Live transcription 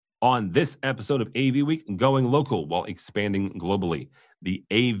On this episode of AV Week, going local while expanding globally, the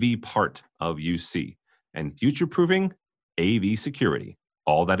AV part of UC, and future-proofing AV security.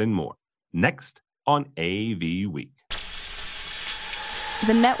 All that and more. Next on AV Week.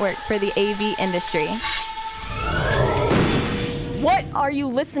 The network for the AV industry. What are you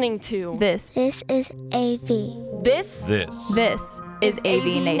listening to? This is AV. This is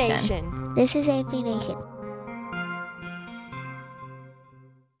AV Nation. This is AV Nation.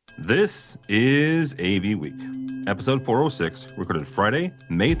 This is AV Week, episode 406, recorded Friday,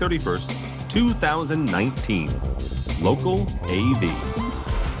 May 31st, 2019. Local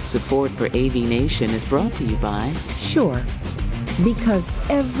AV. Support for AV Nation is brought to you by Shure, because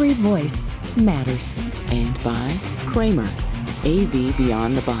every voice matters. And by Kramer, AV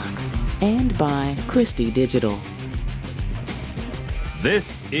Beyond the Box. And by Christie Digital.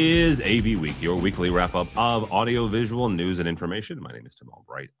 This is AV Week, your weekly wrap-up of audio-visual news and information. My name is Tim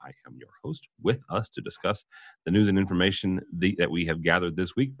Albright. I am your host. With us to discuss the news and information that we have gathered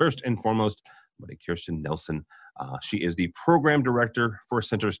this week. First and foremost, buddy Kirsten Nelson. She is the program director for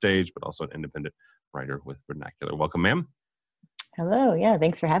Center Stage, but also an independent writer with Vernacular. Welcome, ma'am. Hello. Yeah,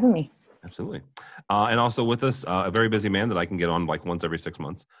 thanks for having me. Absolutely. And also with us, a very busy man that I can get on like once every 6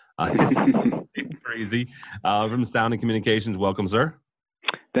 months. Crazy. From Sound and Communications. Welcome, sir.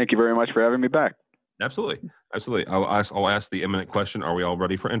 Thank you very much for having me back. Absolutely. I'll ask the imminent question. Are we all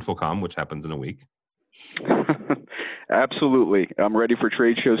ready for Infocom, which happens in a week? Absolutely. I'm ready for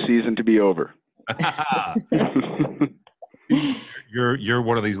trade show season to be over. You're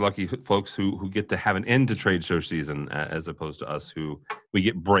one of these lucky folks who get to have an end to trade show season as opposed to us who we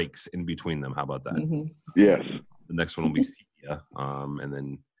get breaks in between them. How about that? Mm-hmm. Yes. The next one will be CEA, and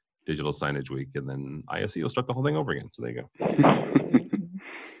then Digital Signage Week, and then ISE will start the whole thing over again. So there you go.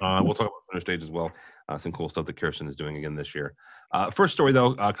 We'll talk about Center Stage as well. Some cool stuff that Kirsten is doing again this year. First story,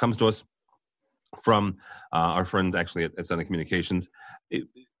 though, comes to us from our friends actually at Sound and Communications.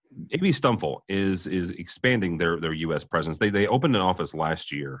 AV Stumfel is expanding their U.S. presence. They opened an office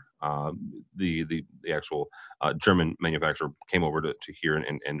last year. The actual German manufacturer came over to here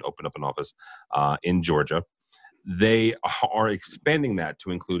and opened up an office in Georgia. They are expanding that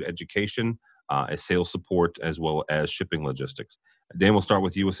to include education, as sales support, as well as shipping logistics. Dan, we'll start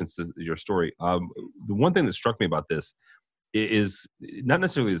with you since this is your story. The one thing that struck me about this is not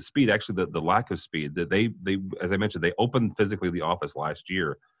necessarily the speed, actually the lack of speed. That they, as I mentioned, they opened physically the office last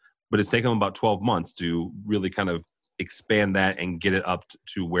year, but it's taken them about 12 months to really kind of expand that and get it up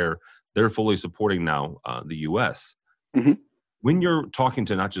to where they're fully supporting now the U.S. Mm-hmm. When you're talking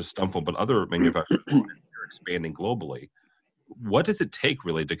to not just Stumfel, but other manufacturers who are expanding globally, what does it take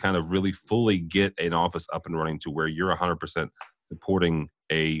really to kind of really fully get an office up and running to where you're 100% supporting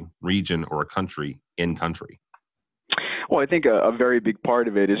a region or a country in country? Well, I think a very big part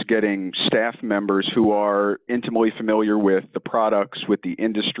of it is getting staff members who are intimately familiar with the products, with the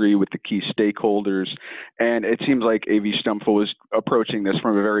industry, with the key stakeholders. And it seems like AV Stumfel is approaching this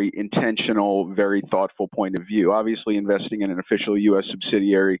from a very intentional, very thoughtful point of view. Obviously, investing in an official U.S.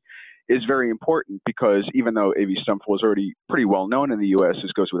 subsidiary is very important because even though AV Stumfel is already pretty well known in the U.S.,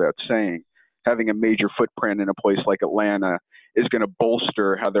 this goes without saying, having a major footprint in a place like Atlanta is going to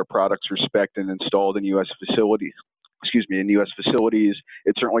bolster how their products are spec'd and installed in U.S. facilities. In U.S. facilities,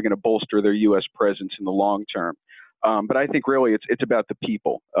 it's certainly going to bolster their U.S. presence in the long term. But I think really it's about the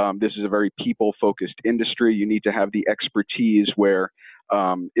people. This is a very people-focused industry. You need to have the expertise where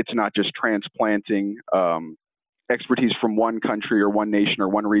it's not just transplanting expertise from one country or one nation or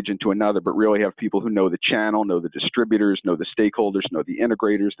one region to another, but really have people who know the channel, know the distributors, know the stakeholders, know the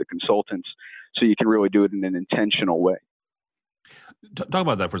integrators, the consultants, so you can really do it in an intentional way. Talk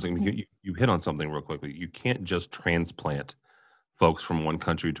about that for a second. You hit on something real quickly. You can't just transplant folks from one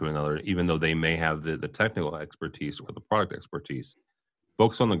country to another, even though they may have the technical expertise or the product expertise.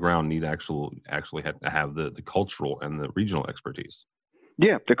 Folks on the ground need actually have the cultural and the regional expertise.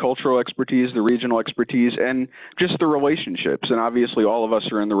 Yeah, the cultural expertise, the regional expertise, and just the relationships. And obviously all of us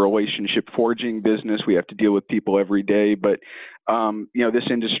are in the relationship forging business. We have to deal with people every day. But, this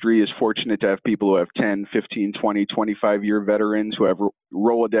industry is fortunate to have people who have 10, 15, 20, 25-year veterans who have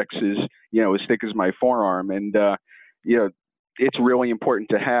Rolodexes, as thick as my forearm. And, it's really important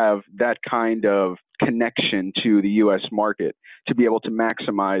to have that kind of connection to the U.S. market to be able to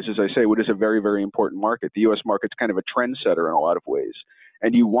maximize, as I say, what is a very, very important market. The U.S. market's kind of a trendsetter in a lot of ways.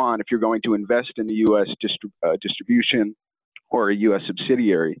 And you want, if you're going to invest in the U.S. distribution or a U.S.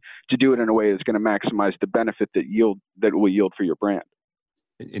 subsidiary, to do it in a way that's going to maximize the benefit that it will yield for your brand.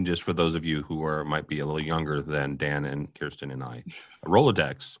 And just for those of you who might be a little younger than Dan and Kirsten and I, a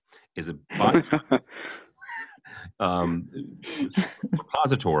Rolodex is a um,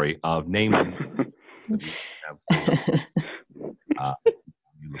 repository of names.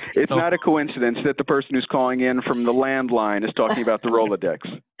 It's not a coincidence that the person who's calling in from the landline is talking about the Rolodex.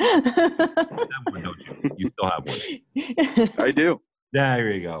 You still have one. I do.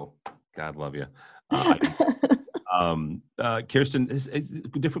 There you go. God love you. Kirsten, is a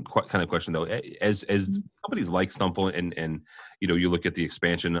different kind of question though. As companies like Stumple and you look at the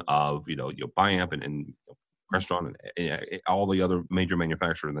expansion of Biamp and Crestron and all the other major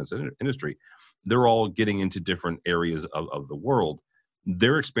manufacturers in this industry, they're all getting into different areas of the world.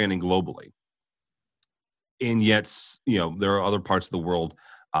 They're expanding globally, and yet there are other parts of the world.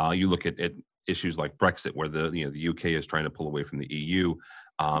 You look at issues like Brexit, where the UK is trying to pull away from the EU,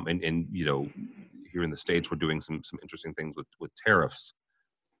 and here in the States we're doing some interesting things with tariffs.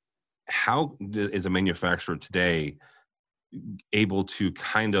 How is a manufacturer today able to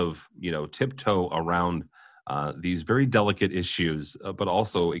kind of tiptoe around these very delicate issues, but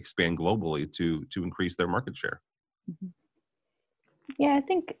also expand globally to increase their market share? Mm-hmm. Yeah, I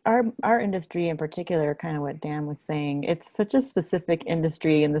think our industry in particular, kind of what Dan was saying, it's such a specific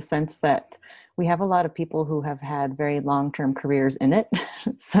industry in the sense that we have a lot of people who have had very long-term careers in it.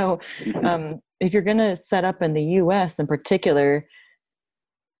 So if you're going to set up in the US in particular,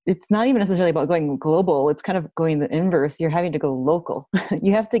 it's not even necessarily about going global. It's kind of going the inverse. You're having to go local.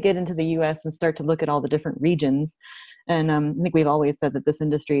 You have to get into the US and start to look at all the different regions. And I think we've always said that this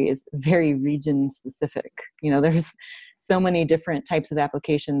industry is very region specific. There's so many different types of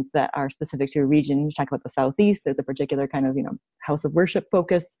applications that are specific to a region. You talk about the Southeast, there's a particular kind of, house of worship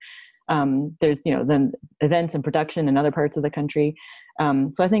focus. There's, then events and production in other parts of the country.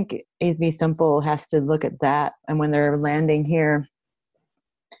 So I think AV Stumple has to look at that. And when they're landing here,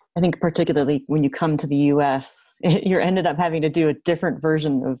 I think particularly when you come to the US, you're ended up having to do a different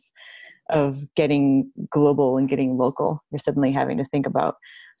version of getting global and getting local. You're suddenly having to think about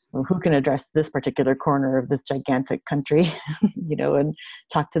who can address this particular corner of this gigantic country, and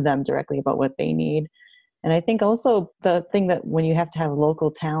talk to them directly about what they need. And I think also the thing that when you have to have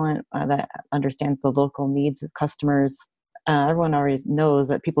local talent that understands the local needs of customers, everyone already knows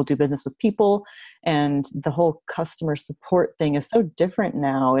that people do business with people, and the whole customer support thing is so different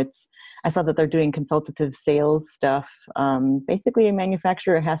now. I saw that they're doing consultative sales stuff. Basically, a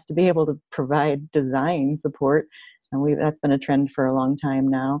manufacturer has to be able to provide design support, and that's been a trend for a long time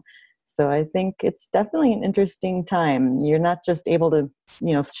now. So I think it's definitely an interesting time. You're not just able to,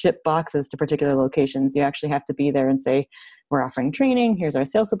 ship boxes to particular locations. You actually have to be there and say, we're offering training. Here's our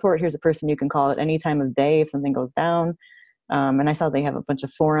sales support. Here's a person you can call at any time of day if something goes down. And I saw they have a bunch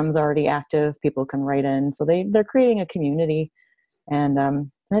of forums already active. People can write in. So they're creating a community. And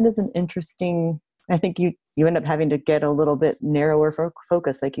that is an interesting, I think you end up having to get a little bit narrower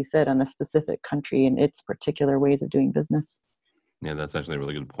focus, like you said, on a specific country and its particular ways of doing business. Yeah, that's actually a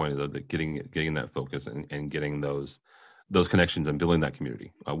really good point, that getting that focus and getting those connections and building that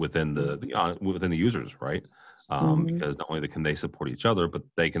community within the users, right? Because not only can they support each other, but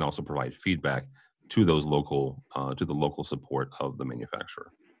they can also provide feedback to those local to the local support of the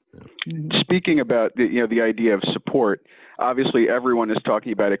manufacturer. Yeah. Speaking about the idea of support, obviously everyone is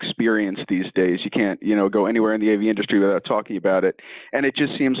talking about experience these days. You can't go anywhere in the AV industry without talking about it, and it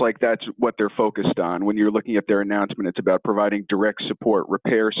just seems like that's what they're focused on. When you're looking at their announcement, it's about providing direct support,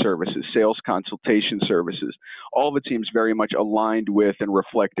 repair services, sales consultation services. All of it seems very much aligned with and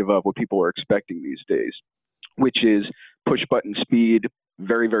reflective of what people are expecting these days, which is push button speed,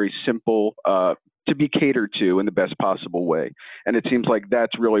 very, very simple, to be catered to in the best possible way. And it seems like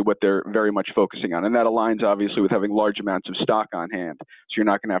that's really what they're very much focusing on. And that aligns obviously with having large amounts of stock on hand. So you're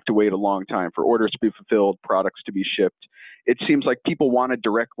not going to have to wait a long time for orders to be fulfilled, products to be shipped. It seems like people want a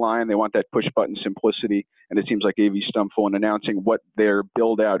direct line. They want that push button simplicity. And it seems like AV Stumple, in announcing what their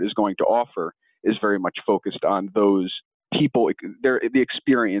build out is going to offer, is very much focused on those people, the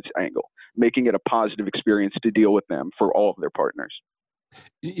experience angle, making it a positive experience to deal with them for all of their partners.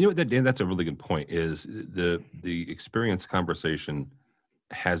 Dan, that's a really good point. Is the experience conversation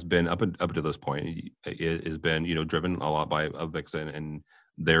has been up to this point. It has been driven a lot by AVIXA and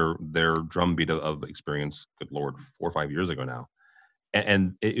their drumbeat of experience. Good Lord, 4 or 5 years ago now.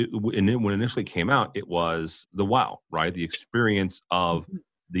 And when it initially came out, it was the wow, right? The experience of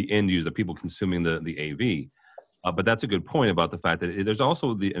the end user, the people consuming the AV. But that's a good point about the fact that there's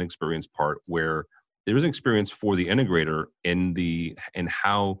also an experience part where there is an experience for the integrator in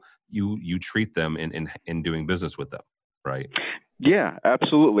how you treat them in doing business with them, right? Yeah,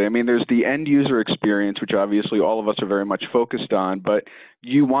 absolutely. I mean, there's the end user experience, which obviously all of us are very much focused on, but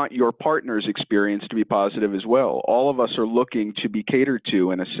you want your partner's experience to be positive as well. All of us are looking to be catered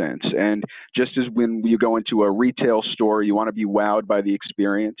to in a sense. And just as when you go into a retail store, you want to be wowed by the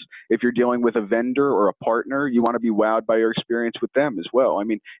experience. If you're dealing with a vendor or a partner, you want to be wowed by your experience with them as well. I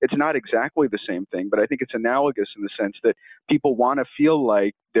mean, it's not exactly the same thing, but I think it's analogous in the sense that people want to feel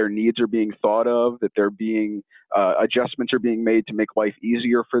like their needs are being thought of, that they're being adjustments are being made to make life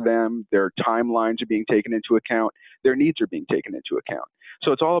easier for them, their timelines are being taken into account, their needs are being taken into account.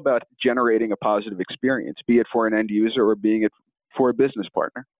 So it's all about generating a positive experience, be it for an end user or being it for a business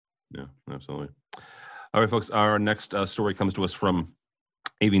partner. Yeah, absolutely. All right, folks, our next story comes to us from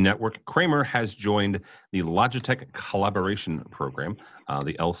AV Network. Kramer has joined the Logitech Collaboration Program,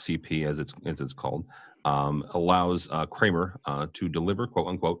 the LCP as it's called. Allows Kramer to deliver, quote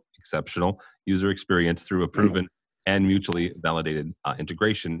unquote, exceptional user experience through a proven and mutually validated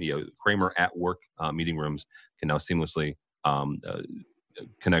integration. Kramer at work meeting rooms can now seamlessly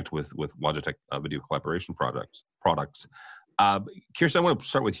connect with Logitech video collaboration products. Kirsten, I want to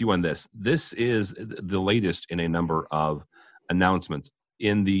start with you on this. This is the latest in a number of announcements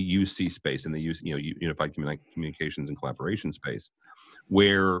in the UC space, in the Unified Communications and Collaboration space,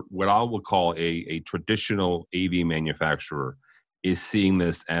 where what I would call a traditional AV manufacturer is seeing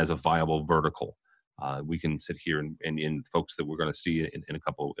this as a viable vertical. We can sit here and folks that we're going to see in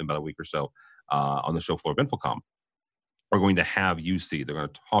about a week or so on the show floor of InfoComm are going to have UC. They're going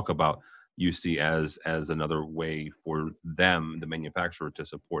to talk about UC as another way for them, the manufacturer, to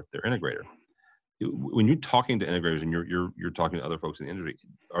support their integrator. When you're talking to integrators and you're talking to other folks in the industry,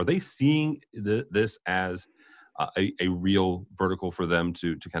 are they seeing this as a real vertical for them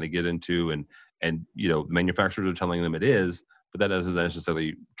to kind of get into? And manufacturers are telling them it is, but that doesn't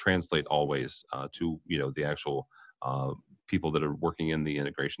necessarily translate always to the actual people that are working in the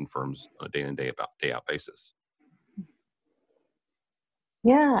integration firms on a day in and day out basis.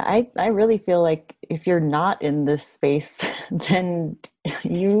 Yeah, I really feel like if you're not in this space, then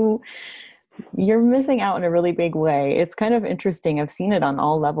you're missing out in a really big way. It's kind of interesting. I've seen it on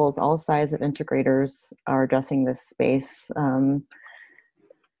all levels. All sides of integrators are addressing this space.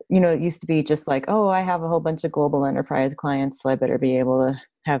 It used to be just like, oh, I have a whole bunch of global enterprise clients, so I better be able to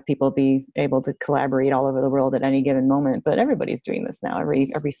have people be able to collaborate all over the world at any given moment. But everybody's doing this now,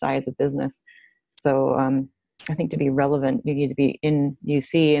 every size of business. So I think to be relevant, you need to be in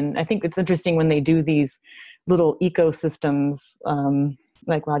UC. And I think it's interesting when they do these little ecosystems,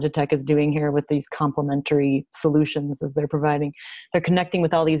 like Logitech is doing here with these complementary solutions as they're providing. They're connecting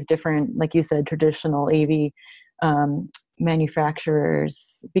with all these different, like you said, traditional AV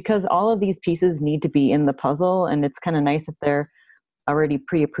manufacturers, because all of these pieces need to be in the puzzle. And it's kind of nice if they're already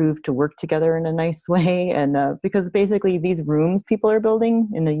pre-approved to work together in a nice way. And because basically these rooms people are building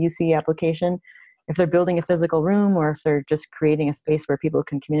in the UC application, if they're building a physical room or if they're just creating a space where people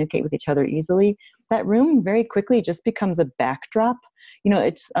can communicate with each other easily, that room very quickly just becomes a backdrop.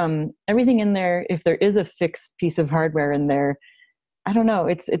 It's everything in there. If there is a fixed piece of hardware in there, I don't know,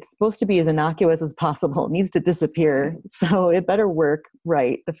 it's supposed to be as innocuous as possible. It needs to disappear. So it better work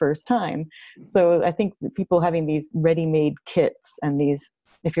right the first time. So I think people having these ready-made kits and these,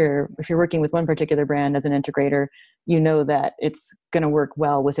 if you're working with one particular brand as an integrator, you know that it's going to work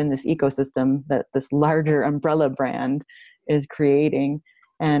well within this ecosystem that this larger umbrella brand is creating.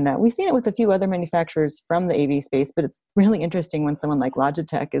 And we've seen it with a few other manufacturers from the AV space, but it's really interesting when someone like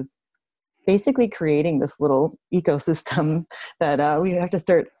Logitech is basically creating this little ecosystem that we have to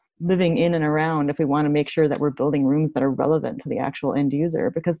start living in and around if we want to make sure that we're building rooms that are relevant to the actual end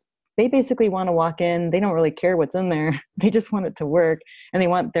user, because they basically want to walk in. They don't really care what's in there. They just want it to work, and they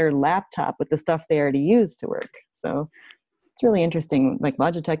want their laptop with the stuff they already use to work. So it's really interesting. Like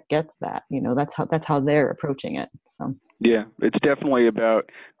Logitech gets that, that's how they're approaching it. So yeah, it's definitely about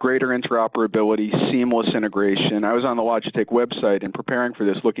greater interoperability, seamless integration. I was on the Logitech website and preparing for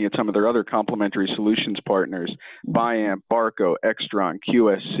this, looking at some of their other complementary solutions partners, Biamp, Barco, Extron,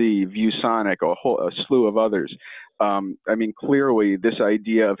 QSC, ViewSonic, a slew of others. Clearly this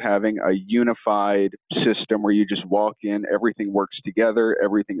idea of having a unified system where you just walk in, everything works together,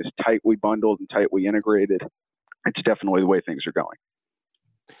 everything is tightly bundled and tightly integrated, it's definitely the way things are going.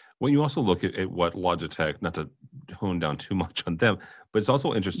 When you also look at what Logitech, not to hone down too much on them, but it's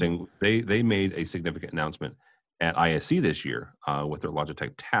also interesting, they made a significant announcement at ISE this year with their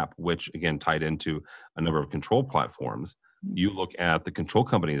Logitech Tap, which again tied into a number of control platforms. You look at the control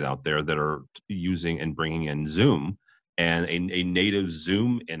companies out there that are using and bringing in Zoom and a native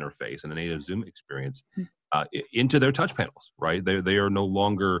Zoom interface and a native Zoom experience into their touch panels, right? They are no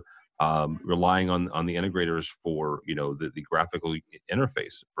longer relying on the integrators for the graphical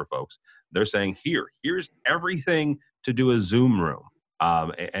interface for folks. They're saying here's everything to do a Zoom room.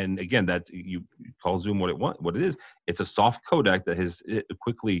 And again, that you call Zoom what it is. It's a soft codec that has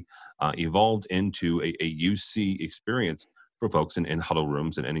quickly evolved into a UC experience for folks in huddle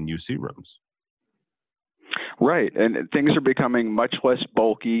rooms and in UC rooms. Right, and things are becoming much less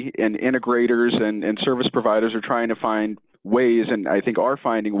bulky, and integrators and service providers are trying to find ways, and I think are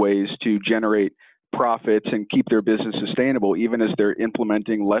finding ways to generate profits and keep their business sustainable, even as they're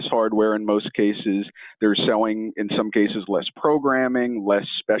implementing less hardware in most cases. They're selling, in some cases, less programming, less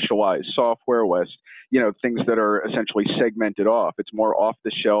specialized software, less, things that are essentially segmented off. It's more off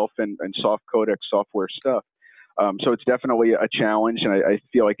the shelf and soft codec software stuff. So it's definitely a challenge, and I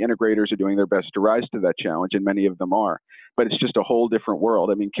feel like integrators are doing their best to rise to that challenge, and many of them are. But it's just a whole different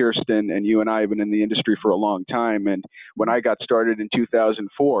world. I mean, Kirsten and you and I have been in the industry for a long time, and when I got started in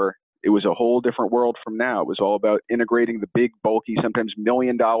 2004, it was a whole different world from now. It was all about integrating the big, bulky, sometimes $1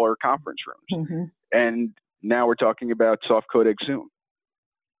 million conference rooms. Mm-hmm. And now we're talking about soft codec Zoom.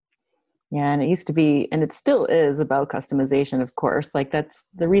 Yeah, and it used to be, and it still is, about customization, of course. Like, that's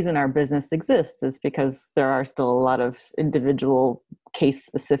the reason our business exists, is because there are still a lot of individual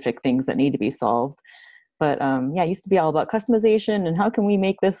case-specific things that need to be solved. But it used to be all about customization and how can we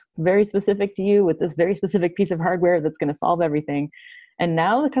make this very specific to you with this very specific piece of hardware that's going to solve everything. And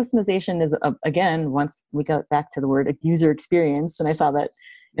now the customization is, again, once we got back to the word user experience, and I saw that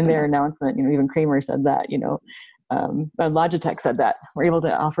in their announcement, even Kramer said that, Logitech said that we're able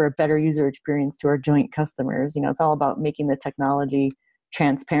to offer a better user experience to our joint customers. It's all about making the technology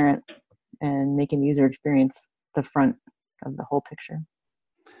transparent and making the user experience the front of the whole picture.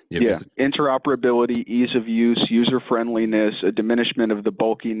 Yeah, interoperability, ease of use, user friendliness, a diminishment of the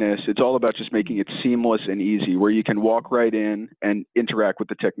bulkiness. It's all about just making it seamless and easy, where you can walk right in and interact with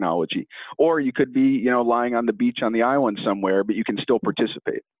the technology. Or you could be, lying on the beach on the island somewhere, but you can still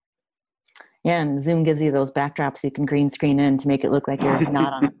participate. Yeah, and Zoom gives you those backdrops you can green screen in to make it look like you're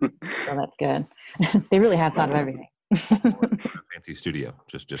not on it. So that's good. They really have thought of everything. Fancy studio,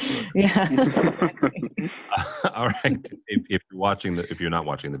 just yeah. Exactly. All right. If you're not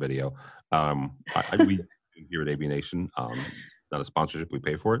watching the video, we here at AV Nation, not a sponsorship, we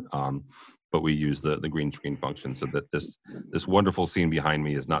pay for it, but we use the green screen function so that this wonderful scene behind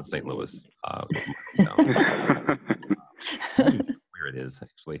me is not St. Louis. Where it is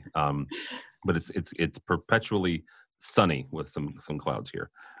actually, but it's perpetually sunny with some clouds here.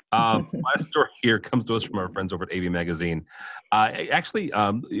 Last story here comes to us from our friends over at AV Magazine.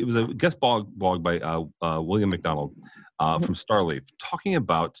 It was a guest blog by William McDonald from Starleaf, talking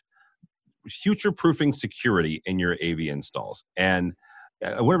about future-proofing security in your AV installs. And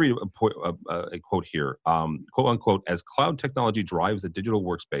I want to read a quote here, quote unquote, "As cloud technology drives the digital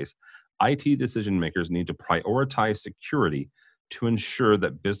workspace, IT decision makers need to prioritize security to ensure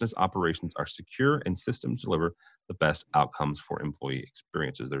that business operations are secure and systems deliver the best outcomes for employee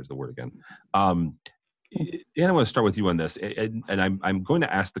experiences." There's the word again. Dan, I want to start with you on this, and I'm going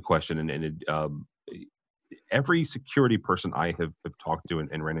to ask the question, and every security person I have talked to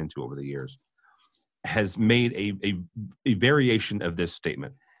and ran into over the years has made a variation of this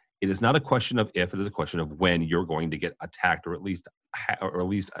statement. It is not a question of if; it is a question of when you're going to get attacked, or at least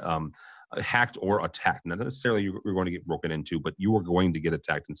hacked or attacked. Not necessarily you're going to get broken into, but you are going to get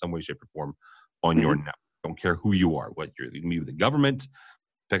attacked in some way, shape, or form on your network. Don't care who you are. You can be the government,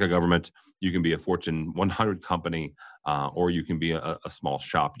 pick a government. You can be a Fortune 100 company, or you can be a small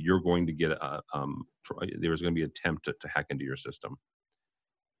shop. You're going to get there's going to be an attempt to hack into your system.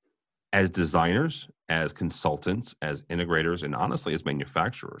 As designers, as consultants, as integrators, and honestly, as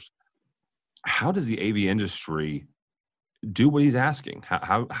manufacturers, how does the AV industry do what he's asking?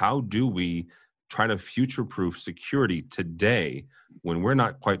 How do we try to future-proof security today when we're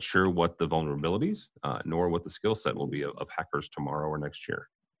not quite sure what the vulnerabilities nor what the skill set will be of hackers tomorrow or next year?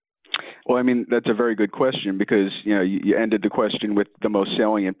 Well, I mean, that's a very good question, because you ended the question with the most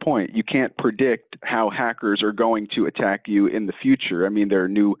salient point. You can't predict how hackers are going to attack you in the future. I mean, there are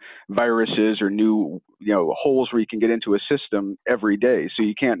new viruses or new holes where you can get into a system every day, so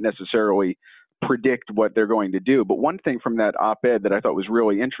you can't necessarily predict what they're going to do. But one thing from that op-ed that I thought was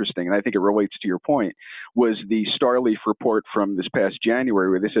really interesting, and I think it relates to your point, was the Starleaf report from this past January,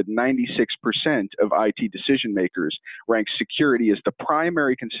 where they said 96% of IT decision makers rank security as the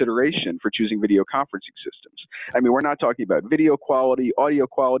primary consideration for choosing video conferencing systems. I mean, we're not talking about video quality, audio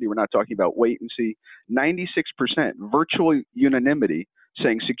quality, we're not talking about latency. 96%, virtual unanimity,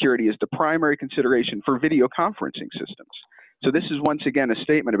 saying security is the primary consideration for video conferencing systems. So this is once again a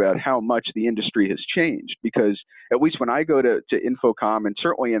statement about how much the industry has changed, because at least when I go to Infocom, and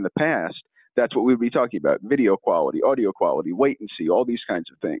certainly in the past, that's what we would be talking about: video quality, audio quality, latency, all these kinds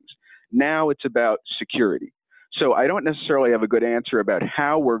of things. Now it's about security. So I don't necessarily have a good answer about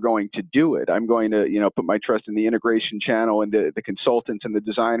how we're going to do it. I'm going to, put my trust in the integration channel and the consultants and the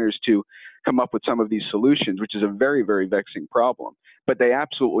designers to come up with some of these solutions, which is a very, very vexing problem. But they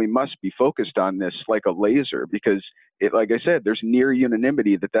absolutely must be focused on this like a laser, because like I said, there's near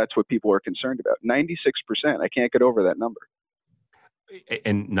unanimity that that's what people are concerned about. 96%. I can't get over that number.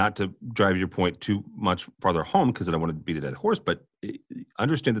 And not to drive your point too much farther home, because I don't want to beat a dead horse, but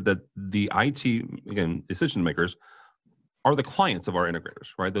understand that the IT, again, decision makers are the clients of our integrators,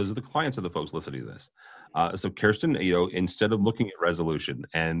 right? Those are the clients of the folks listening to this. So Kirsten, instead of looking at resolution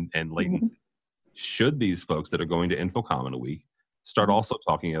and latency, should these folks that are going to InfoComm in a week start also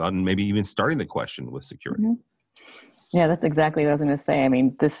talking about, and maybe even starting the question with security? Yeah, that's exactly what I was going to say. I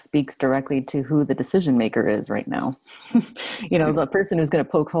mean, this speaks directly to who the decision maker is right now. The person who's going to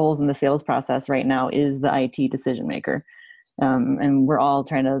poke holes in the sales process right now is the IT decision maker. And we're all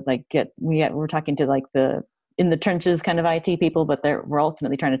trying to we're talking to the in the trenches kind of IT people, but we're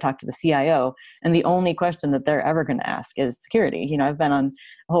ultimately trying to talk to the CIO. And the only question that they're ever going to ask is security. I've been on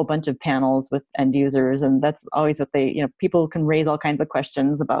a whole bunch of panels with end users, and that's always what people can raise all kinds of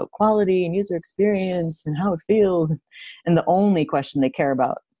questions about quality and user experience and how it feels. And the only question they care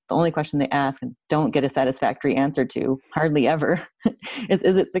about, the only question they ask and don't get a satisfactory answer to hardly ever is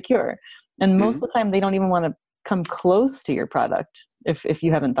it secure? And most of the time they don't even want to come close to your product if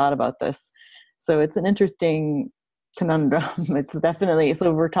you haven't thought about this. So it's an interesting conundrum. It's definitely,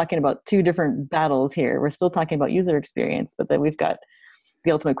 so we're talking about two different battles here. We're still talking about user experience, but then we've got the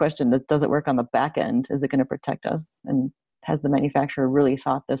ultimate question: does it work on the back end? Is it going to protect us? And has the manufacturer really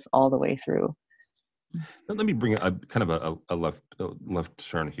thought this all the way through? Let me bring a kind of a left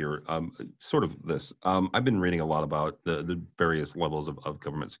turn here. Sort of this. I've been reading a lot about the various levels of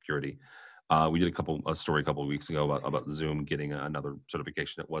government security. We did a story a couple of weeks ago about Zoom getting another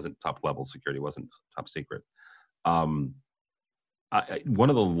certification that wasn't top level security, wasn't top secret. One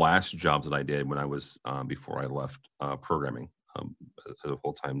of the last jobs that I did when I was before I left programming as a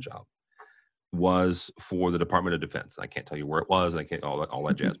full-time job was for the Department of Defense. I can't tell you where it was, and I can't all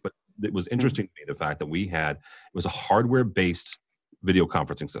that jazz. But it was interesting to me the fact that it was a hardware-based video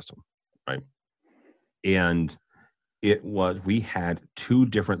conferencing system, right? And we had two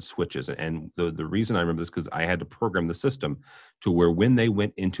different switches. And the reason I remember this, because I had to program the system to where when they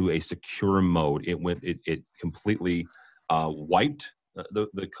went into a secure mode, it completely wiped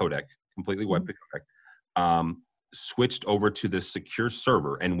the codec, completely wiped the codec, switched over to this secure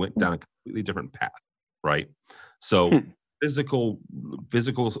server and went down a completely different path, right? So physical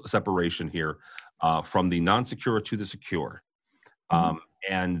separation here from the non-secure to the secure.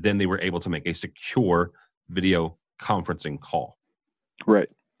 And then they were able to make a secure video conferencing call. Right.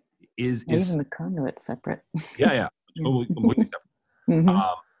 Even the conduit's separate. Yeah. Completely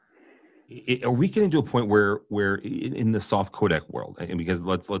separate. Are we getting to a point where in the soft codec world, and because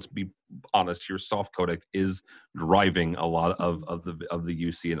let's be honest here, soft codec is driving a lot of the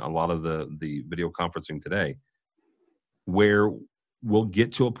UC and a lot of the video conferencing today, where we'll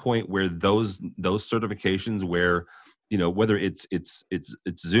get to a point where those certifications, where whether it's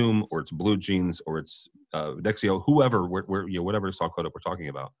Zoom or it's BlueJeans or it's Dexio, whoever, whatever soft codec we're talking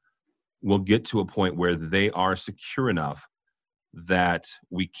about, we'll get to a point where they are secure enough that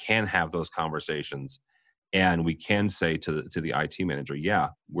we can have those conversations, and we can say to the IT manager, yeah,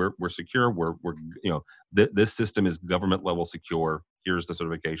 we're secure. We're this system is government level secure. Here's the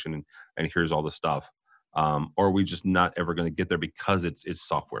certification, and here's all the stuff. Or are we just not ever going to get there because it's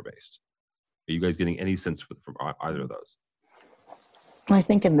software based? Are you guys getting any sense from either of those? I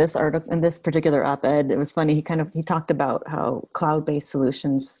think in this article, in this particular op-ed, it was funny. He talked about how cloud-based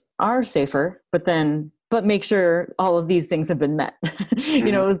solutions are safer, but make sure all of these things have been met.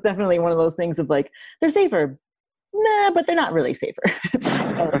 It was definitely one of those things of they're safer, but they're not really safer.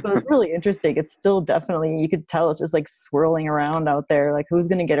 So it's really interesting. It's still definitely, you could tell it's just swirling around out there, who's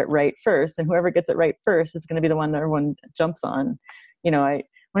going to get it right first, and whoever gets it right first is going to be the one that everyone jumps on.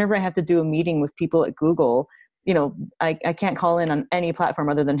 Whenever I have to do a meeting with people at Google, I can't call in on any platform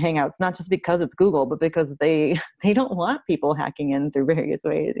other than Hangouts, not just because it's Google, but because they don't want people hacking in through various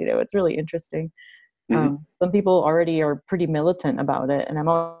ways. It's really interesting. Some people already are pretty militant about it, and I'm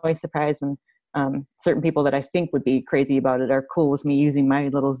always surprised when certain people that I think would be crazy about it are cool with me using my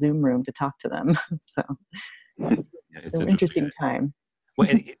little Zoom room to talk to them. So it's an interesting time. Well,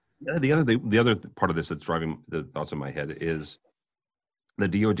 and the other part of this that's driving the thoughts in my head is the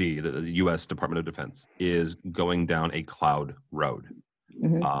DoD, the U.S. Department of Defense, is going down a cloud road.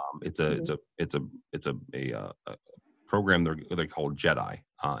 It's a program they're called JEDI,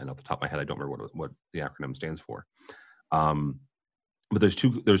 and off the top of my head, I don't remember what the acronym stands for. But there's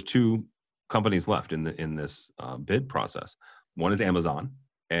two companies left in this bid process. One is Amazon,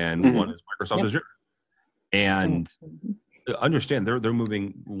 and one is Microsoft Azure. And understand they're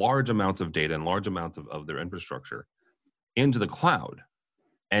moving large amounts of data and large amounts of their infrastructure into the cloud.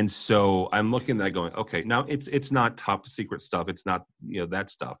 And so I'm looking at that going, okay, now it's not top secret stuff. It's not, that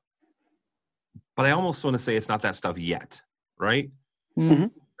stuff. But I almost want to say it's not that stuff yet, right? Mm-hmm.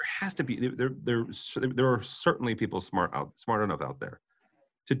 There has to be, there are certainly people smart enough out there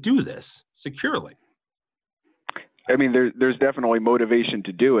to do this securely. I mean, there's definitely motivation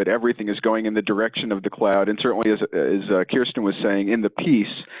to do it. Everything is going in the direction of the cloud. And certainly, as Kirsten was saying in the piece,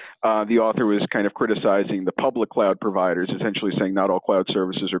 the author was kind of criticizing the public cloud providers, essentially saying not all cloud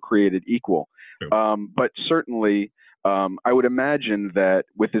services are created equal. Sure. But certainly, I would imagine that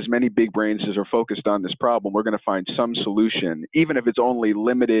with as many big brains as are focused on this problem, we're going to find some solution, even if it's only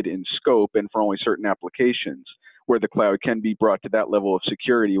limited in scope and for only certain applications, where the cloud can be brought to that level of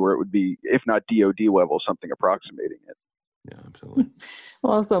security where it would be, if not DoD level, something approximating it. Yeah, absolutely.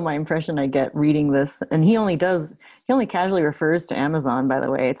 Well, also my impression I get reading this, and he only casually refers to Amazon, by the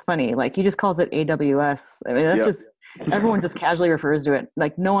way. It's funny. Like, he just calls it AWS. I mean, that's just, everyone just casually refers to it.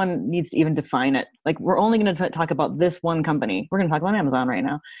 Like, no one needs to even define it. Like, we're only going to talk about this one company. We're going to talk about Amazon right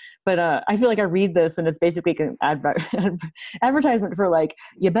now. But I feel like I read this and it's basically an advertisement for, like,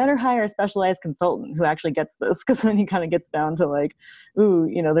 you better hire a specialized consultant who actually gets this, because then he kind of gets down to, like, ooh,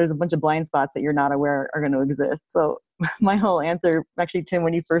 there's a bunch of blind spots that you're not aware are going to exist. So my whole answer, actually, Tim,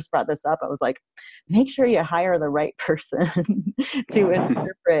 when you first brought this up, I was like, make sure you hire the right person to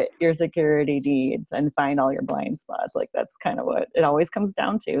interpret your security needs and find all your blind spots. Like, that's kind of what it always comes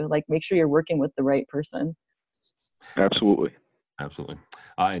down to. Like, make sure you're working with the right person. Absolutely. Absolutely.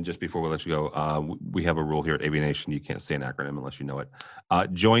 And just before we let you go, we have a rule here at AV Nation. You can't say an acronym unless you know it.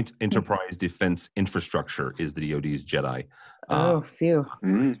 Joint Enterprise Defense Infrastructure is the DoD's JEDI. Phew.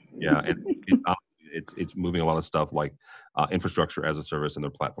 Yeah, it's moving a lot of stuff like infrastructure as a service and their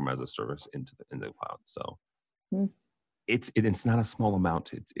platform as a service into the cloud. So it's not a small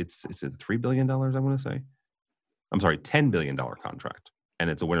amount. It's $3 billion. I want to say. I'm sorry, $10 billion contract, and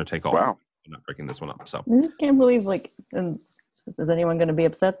it's a winner take all. Wow. I'm not breaking this one up. So I just can't believe, like, is anyone going to be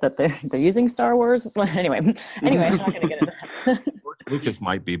upset that they're using Star Wars? Anyway, I'm not going to get into that. Lucas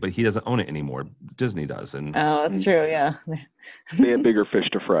might be, but he doesn't own it anymore. Disney does, and oh, that's true. Yeah, they have bigger fish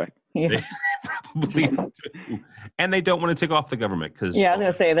to fry. Yeah. They probably do. And they don't want to take off the government because I was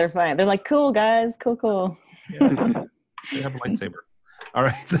going to say they're fine. They're like, cool guys, cool. Yeah, they have a lightsaber. All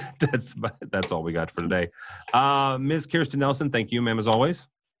right, that's all we got for today. Ms. Kirsten Nelson, thank you, ma'am, as always.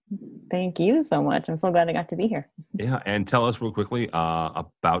 Thank you so much. I'm so glad I got to be here. Yeah, and tell us real quickly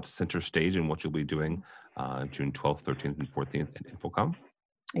about Center Stage and what you'll be doing June 12th, 13th, and 14th at InfoComm.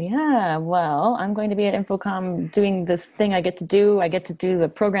 Yeah, well, I'm going to be at InfoComm doing this thing I get to do. I get to do the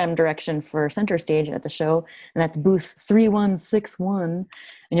program direction for Center Stage at the show, and that's booth 3161. And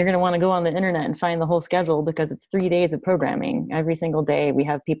you're going to want to go on the internet and find the whole schedule, because it's 3 days of programming. Every single day we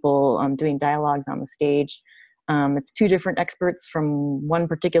have people doing dialogues on the stage. It's 2 different experts from one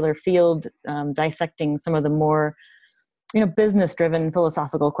particular field dissecting some of the more, business-driven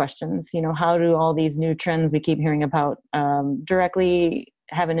philosophical questions. How do all these new trends we keep hearing about directly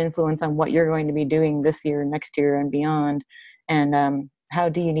have an influence on what you're going to be doing this year, next year, and beyond? And how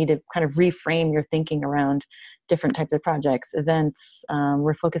do you need to kind of reframe your thinking around different types of projects, events?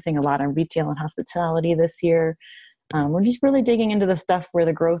 We're focusing a lot on retail and hospitality this year. We're just really digging into the stuff where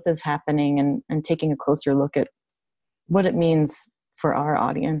the growth is happening and taking a closer look at what it means for our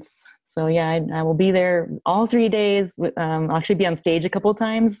audience. So yeah, I will be there all 3 days. I'll actually be on stage a couple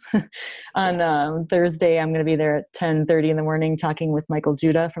times. On Thursday, I'm going to be there at 10:30 in the morning talking with Michael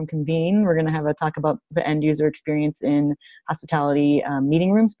Judah from Convene. We're going to have a talk about the end user experience in hospitality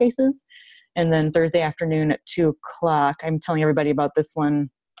meeting room spaces. And then Thursday afternoon at 2:00, I'm telling everybody about this one.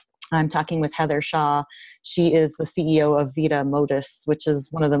 I'm talking with Heather Shaw. She is the CEO of Vita Modus, which is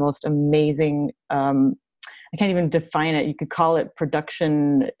one of the most amazing, I can't even define it. You could call it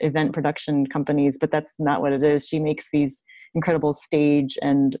event production companies, but that's not what it is. She makes these incredible stage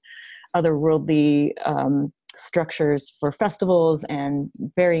and otherworldly structures for festivals and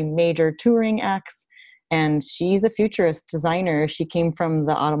very major touring acts. And she's a futurist designer. She came from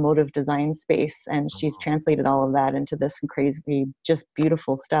the automotive design space, and she's translated all of that into this crazy, just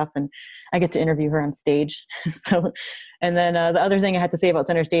beautiful stuff. And I get to interview her on stage. And then the other thing I had to say about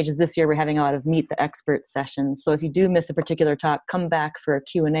Center Stage is this year we're having a lot of Meet the Expert sessions. So if you do miss a particular talk, come back for a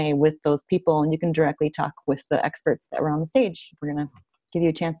Q&A with those people, and you can directly talk with the experts that were on the stage. We're going to give you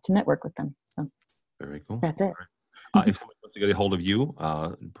a chance to network with them. So very cool. That's it. If somebody wants to get a hold of you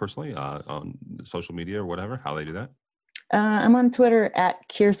personally on social media or whatever, how they do that? I'm on Twitter at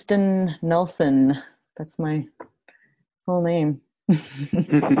Kirsten Nelson. That's my full name.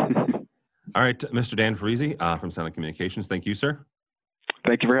 All right, Mr. Dan Farisi from Sound Communications. Thank you, sir.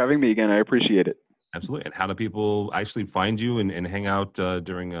 Thank you for having me again. I appreciate it. Absolutely. And how do people actually find you and hang out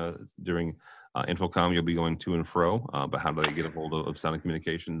during InfoComm? You'll be going to and fro, but how do they get a hold of Sound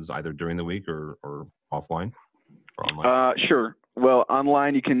Communications either during the week or offline or online? Sure. Well,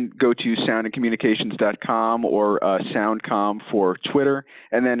 online you can go to soundandcommunications.com or Soundcom for Twitter.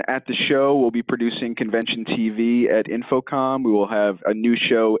 And then at the show, we'll be producing Convention TV at InfoComm. We will have a new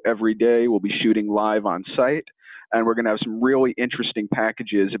show every day. We'll be shooting live on site. And we're going to have some really interesting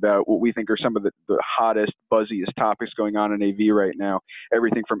packages about what we think are some of the hottest, buzziest topics going on in AV right now.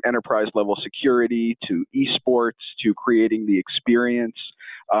 Everything from enterprise-level security to esports to creating the experience.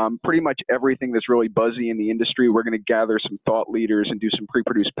 Pretty much everything that's really buzzy in the industry, we're going to gather some thought leaders and do some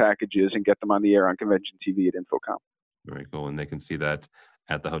pre-produced packages and get them on the air on Convention TV at InfoComm. Very cool. And they can see that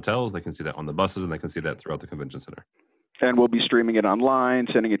at the hotels, they can see that on the buses, and they can see that throughout the convention center. And we'll be streaming it online,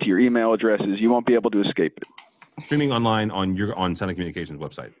 sending it to your email addresses. You won't be able to escape it. Streaming online on Sound Communications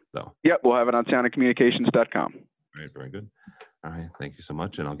website, though. Yep, we'll have it on soundandcommunications.com. All right, very good. All right, thank you so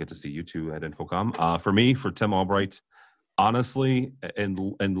much, and I'll get to see you two at InfoComm. For me, for Tim Albright, honestly,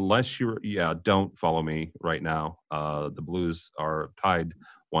 unless don't follow me right now. The Blues are tied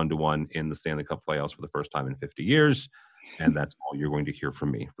 1-1 in the Stanley Cup playoffs for the first time in 50 years, and that's all you're going to hear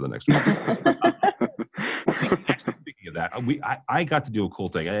from me for the next week. Speaking of that, I got to do a cool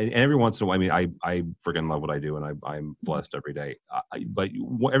thing, and every once in a while, I freaking love what I do, and I'm blessed every day. But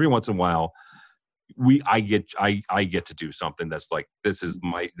every once in a while, I get to do something that's like this is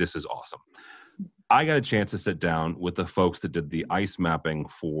awesome. I got a chance to sit down with the folks that did the ice mapping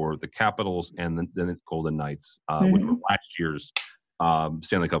for the Capitals and the Golden Knights, which were last year's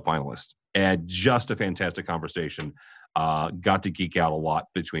Stanley Cup finalists, and just a fantastic conversation. Got to geek out a lot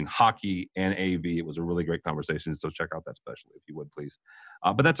between hockey and AV. It was a really great conversation, so check out that special if you would, please.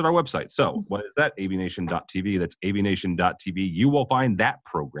 But that's at our website. So what is that? avnation.tv. That's avnation.tv. You will find that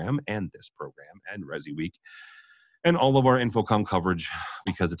program and this program and Resi Week and all of our InfoComm coverage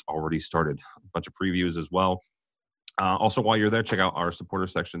because it's already started. A bunch of previews as well. Also, while you're there, check out our supporter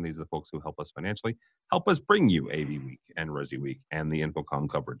section. These are the folks who help us financially, help us bring you AV Week and Resi Week and the InfoComm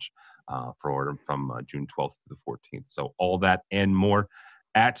coverage from June 12th to the 14th. So all that and more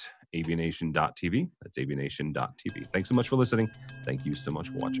at avnation.tv. That's avnation.tv. Thanks so much for listening. Thank you so much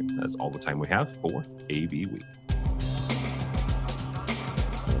for watching. That's all the time we have for AV Week.